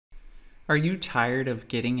Are you tired of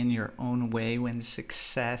getting in your own way when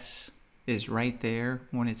success is right there,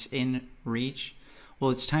 when it's in reach?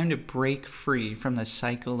 Well, it's time to break free from the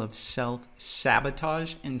cycle of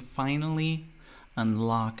self-sabotage and finally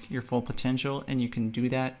unlock your full potential, and you can do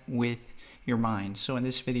that with your mind. So in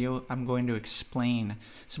this video, I'm going to explain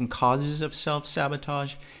some causes of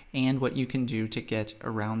self-sabotage and what you can do to get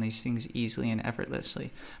around these things easily and effortlessly.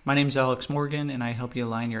 My name is Alex Morgan, and I help you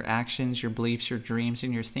align your actions, your beliefs, your dreams,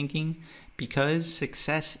 and your thinking, because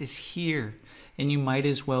success is here and you might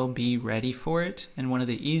as well be ready for it. And one of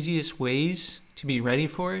the easiest ways to be ready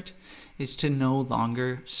for it is to no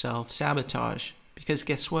longer self-sabotage, because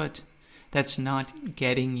guess what? That's not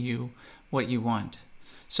getting you what you want.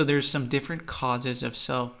 So there's some different causes of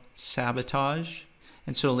self-sabotage,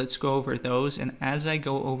 and so let's go over those. And as I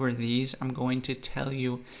go over these, I'm going to tell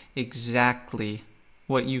you exactly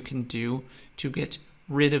what you can do to get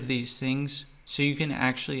rid of these things so you can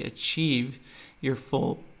actually achieve your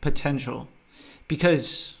full potential.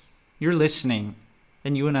 Because you're listening,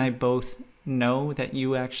 and you and I both know that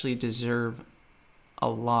you actually deserve a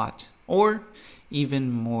lot, or even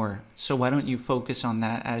more. So why don't you focus on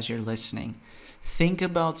that as you're listening? Think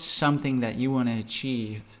about something that you want to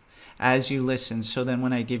achieve as you listen. So then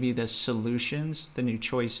when I give you the solutions, the new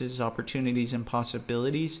choices, opportunities, and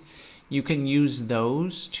possibilities, you can use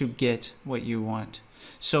those to get what you want.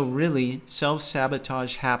 So really,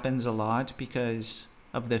 self-sabotage happens a lot because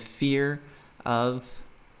of the fear of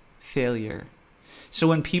failure. So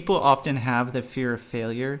when people often have the fear of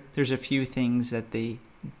failure, there's a few things that they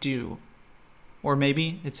do. Or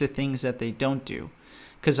maybe it's the things that they don't do.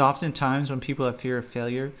 Because oftentimes when people have fear of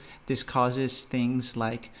failure, this causes things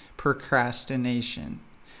like procrastination.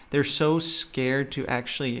 They're so scared to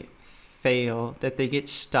actually fail that they get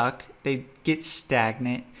stuck, they get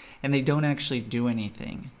stagnant, and they don't actually do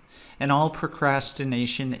anything. And all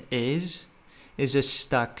procrastination is a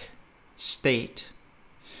stuck state.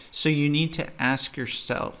 So you need to ask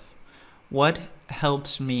yourself, what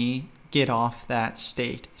helps me get off that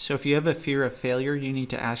state? So if you have a fear of failure, you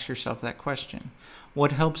need to ask yourself that question.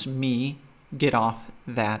 What helps me get off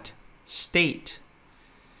that state?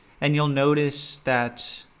 And you'll notice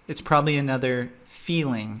that it's probably another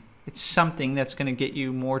feeling. It's something that's going to get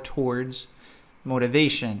you more towards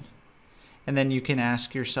motivation. And then you can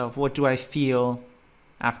ask yourself, what do I feel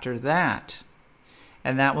after that?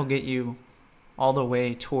 And that will get you all the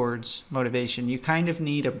way towards motivation. You kind of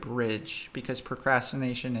need a bridge, because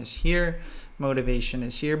procrastination is here, motivation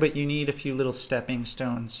is here, but you need a few little stepping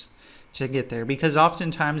stones to get there. Because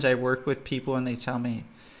oftentimes I work with people and they tell me,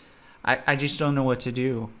 I just don't know what to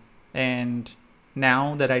do. And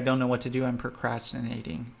now that I don't know what to do, I'm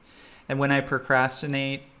procrastinating. And when I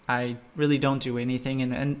procrastinate, I really don't do anything.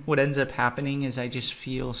 And what ends up happening is I just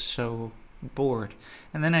feel so bored.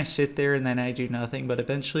 And then I sit there and then I do nothing, but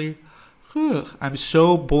eventually I'm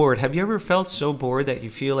so bored. Have you ever felt so bored that you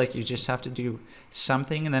feel like you just have to do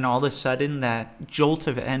something, and then all of a sudden that jolt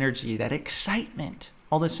of energy, that excitement,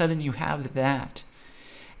 all of a sudden you have that.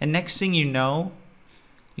 And next thing you know,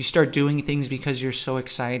 you start doing things because you're so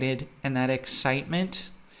excited, and that excitement,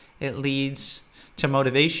 it leads to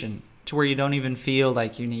motivation, to where you don't even feel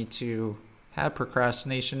like you need to have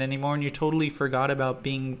procrastination anymore, and you totally forgot about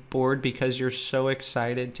being bored because you're so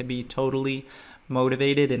excited to be totally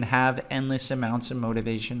motivated and have endless amounts of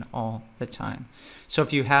motivation all the time. So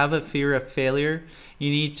if you have a fear of failure, you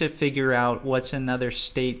need to figure out what's another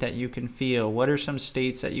state that you can feel. What are some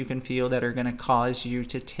states that you can feel that are going to cause you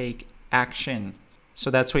to take action?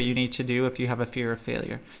 So that's what you need to do if you have a fear of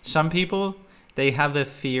failure. Some people, they have a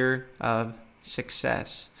fear of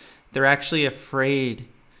success. They're actually afraid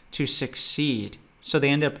to succeed. So they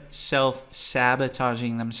end up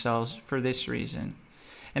self-sabotaging themselves for this reason.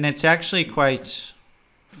 And it's actually quite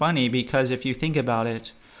funny, because if you think about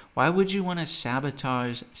it, why would you want to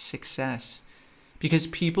sabotage success? Because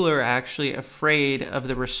people are actually afraid of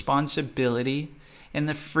the responsibility and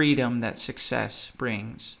the freedom that success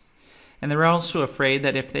brings. And they're also afraid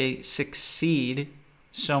that if they succeed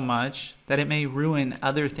so much, that it may ruin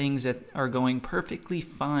other things that are going perfectly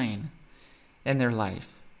fine in their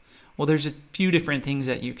life. Well, there's a few different things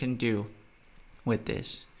that you can do with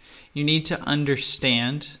this. You need to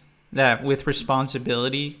understand that with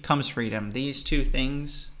responsibility comes freedom. These two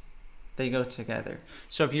things, they go together.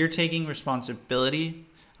 So if you're taking responsibility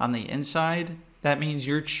on the inside, that means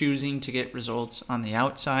you're choosing to get results on the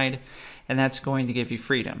outside, and that's going to give you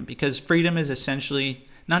freedom. Because freedom is essentially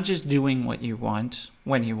not just doing what you want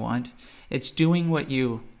when you want, it's doing what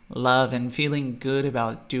you love and feeling good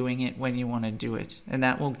about doing it when you want to do it. And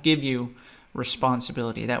that will give you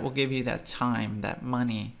responsibility. That will give you that time, that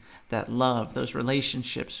money, that love, those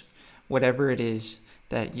relationships, whatever it is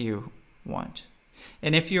that you want.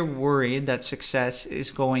 And if you're worried that success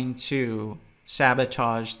is going to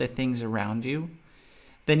sabotage the things around you,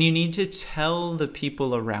 then you need to tell the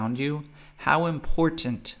people around you how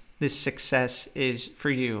important this success is for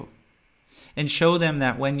you. And show them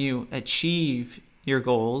that when you achieve your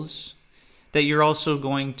goals, that you're also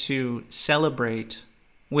going to celebrate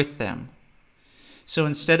with them. So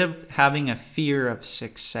instead of having a fear of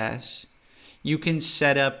success, you can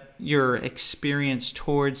set up your experience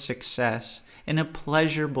towards success in a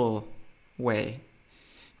pleasurable way.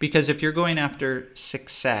 Because if you're going after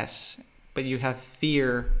success, but you have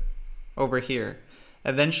fear over here,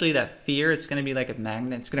 eventually that fear, it's going to be like a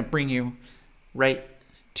magnet. It's going to bring you right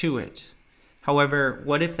to it. However,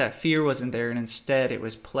 what if that fear wasn't there and instead it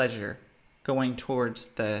was pleasure going towards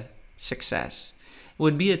the success? It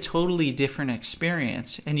would be a totally different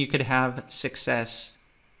experience, and you could have success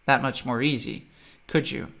that much more easy, could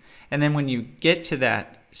you? And then when you get to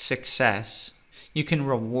that success, you can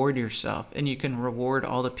reward yourself, and you can reward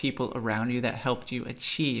all the people around you that helped you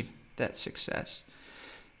achieve that success.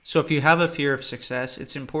 So if you have a fear of success,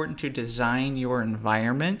 it's important to design your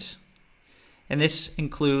environment. And this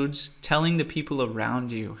includes telling the people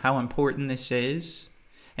around you how important this is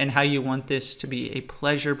and how you want this to be a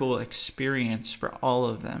pleasurable experience for all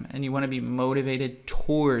of them. And you want to be motivated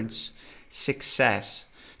towards success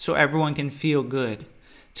so everyone can feel good.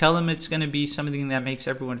 Tell them it's going to be something that makes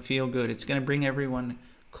everyone feel good. It's going to bring everyone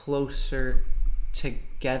closer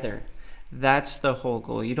together. That's the whole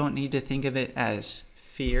goal. You don't need to think of it as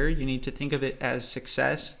fear. You need to think of it as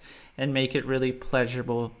success and make it really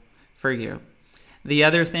pleasurable for you. The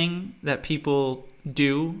other thing that people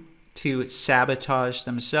do to sabotage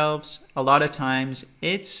themselves, a lot of times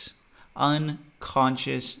it's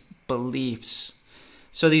unconscious beliefs.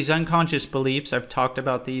 So these unconscious beliefs, I've talked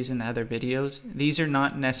about these in other videos. These are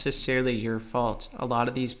not necessarily your fault. A lot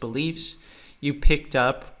of these beliefs you picked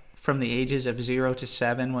up from the ages of 0 to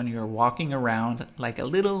 7 when you were walking around like a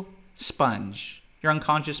little sponge. Your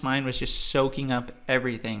unconscious mind was just soaking up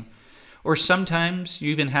everything. Or sometimes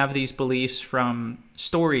you even have these beliefs from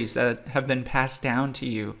stories that have been passed down to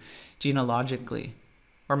you genealogically.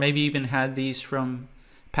 Or maybe even had these from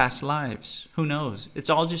past lives. Who knows? It's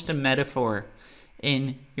all just a metaphor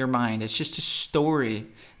in your mind. It's just a story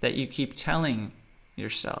that you keep telling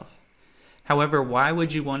yourself. However, why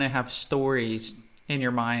would you want to have stories in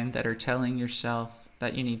your mind that are telling yourself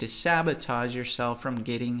that you need to sabotage yourself from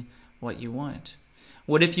getting what you want?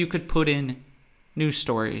 What if you could put in new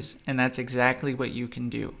stories? And that's exactly what you can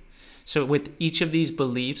do. So with each of these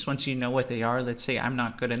beliefs, once you know what they are, let's say I'm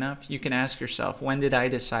not good enough, you can ask yourself, when did I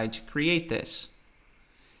decide to create this?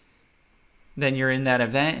 Then you're in that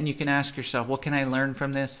event and you can ask yourself, what can I learn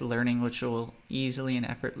from this? The learning which will easily and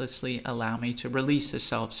effortlessly allow me to release the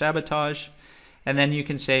self-sabotage. And then you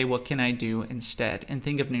can say, what can I do instead? And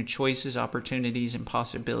think of new choices, opportunities, and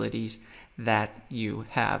possibilities that you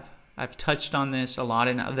have. I've touched on this a lot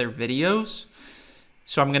in other videos,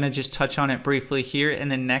 so I'm going to just touch on it briefly here.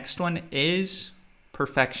 And the next one is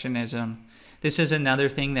perfectionism. This is another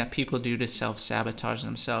thing that people do to self-sabotage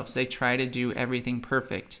themselves. They try to do everything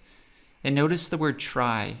perfect. And notice the word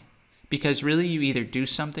try, because really you either do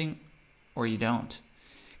something or you don't.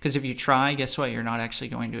 Because if you try, guess what? You're not actually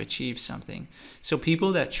going to achieve something. So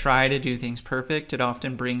people that try to do things perfect, it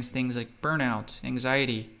often brings things like burnout,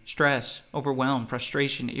 anxiety, stress, overwhelm,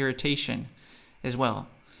 frustration, irritation as well.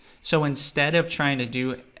 So instead of trying to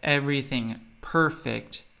do everything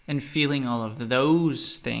perfect and feeling all of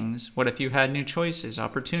those things, what if you had new choices,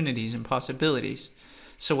 opportunities, and possibilities?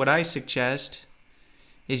 So what I suggest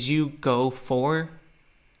is you go for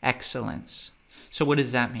excellence. So what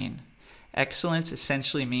does that mean? Excellence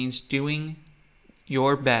essentially means doing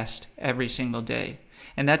your best every single day.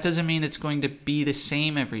 And that doesn't mean it's going to be the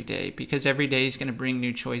same every day, because every day is going to bring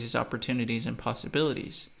new choices, opportunities, and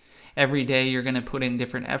possibilities. Every day you're going to put in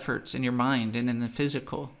different efforts in your mind and in the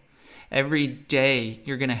physical. Every day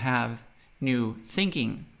you're going to have new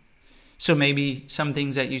thinking. So maybe some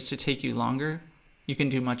things that used to take you longer, you can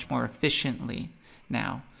do much more efficiently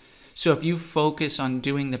now. So if you focus on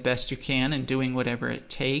doing the best you can and doing whatever it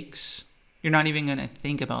takes, you're not even going to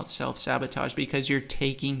think about self-sabotage because you're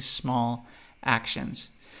taking small actions.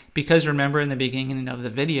 Because remember in the beginning of the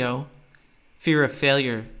video, fear of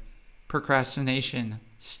failure, procrastination,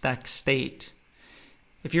 stuck state.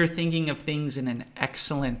 If you're thinking of things in an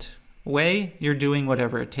excellent way, you're doing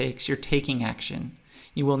whatever it takes. You're taking action.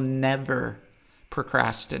 You will never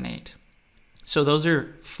procrastinate. So those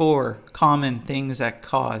are 4 common things that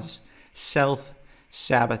cause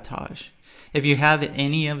self-sabotage. If you have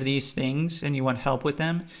any of these things and you want help with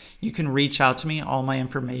them, you can reach out to me. All my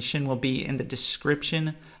information will be in the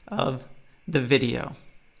description of the video.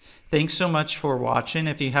 Thanks so much for watching.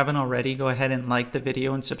 If you haven't already, go ahead and like the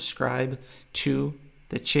video and subscribe to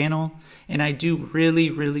the channel. And I do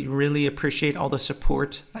really appreciate all the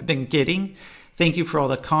support I've been getting. Thank you for all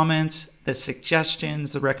the comments, the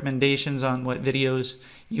suggestions, the recommendations on what videos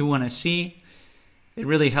you want to see. It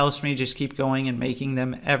really helps me just keep going and making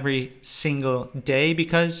them every single day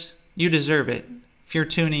because you deserve it. If you're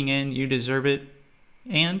tuning in, you deserve it,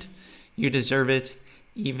 and you deserve it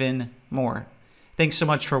even more. Thanks so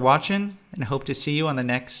much for watching, and hope to see you on the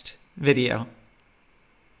next video.